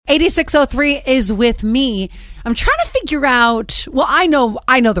8603 is with me. I'm trying to figure out, well, I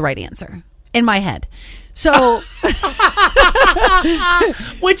know the right answer in my head. So,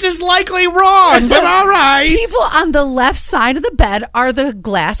 which is likely wrong, but all right. People on the left side of the bed are the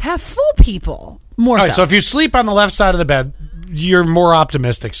glass half full people. More all right, so if you sleep on the left side of the bed, you're more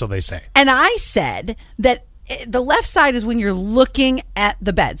optimistic, so they say. And I said that the left side is when you're looking at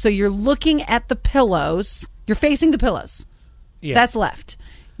the bed. So you're looking at the pillows. You're facing the pillows. Yeah. That's left.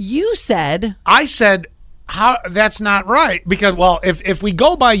 You said... I said... How that's not right because if we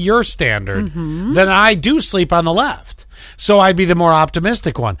go by your standard, then I do sleep on the left, so I'd be the more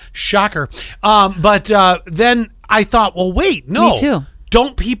optimistic one. Shocker. But then I thought, well, wait, no, me too.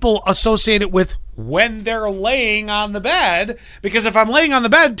 Don't people associate it with when they're laying on the bed? Because if I'm laying on the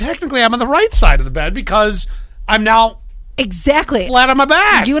bed, technically I'm on the right side of the bed because I'm now exactly flat on my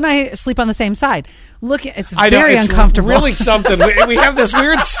back. You and I sleep on the same side. Look, it's very uncomfortable. Really something. We have this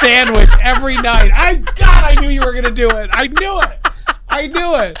weird sandwich every night. I knew you were going to do it. I knew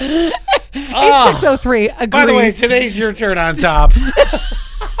it. 8603 agrees. By the way, today's your turn on top.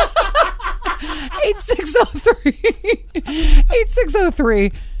 8603.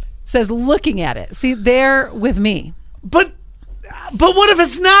 8603 says looking at it. See, they're with me. But what if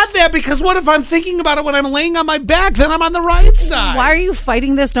it's not that? Because what if I'm thinking about it when I'm laying on my back? Then I'm on the right side. Why are you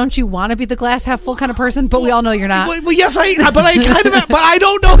fighting this? Don't you want to be the glass half full kind of person? But we all know you're not. Well, yes, but I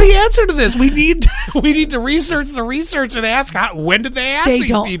don't know the answer to this. We need to research the research and ask when did they ask these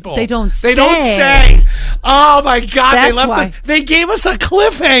people? They don't say. Oh my God! That's they left why. us. They gave us a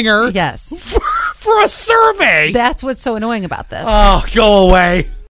cliffhanger. Yes. For a survey. That's what's so annoying about this. Oh, go away.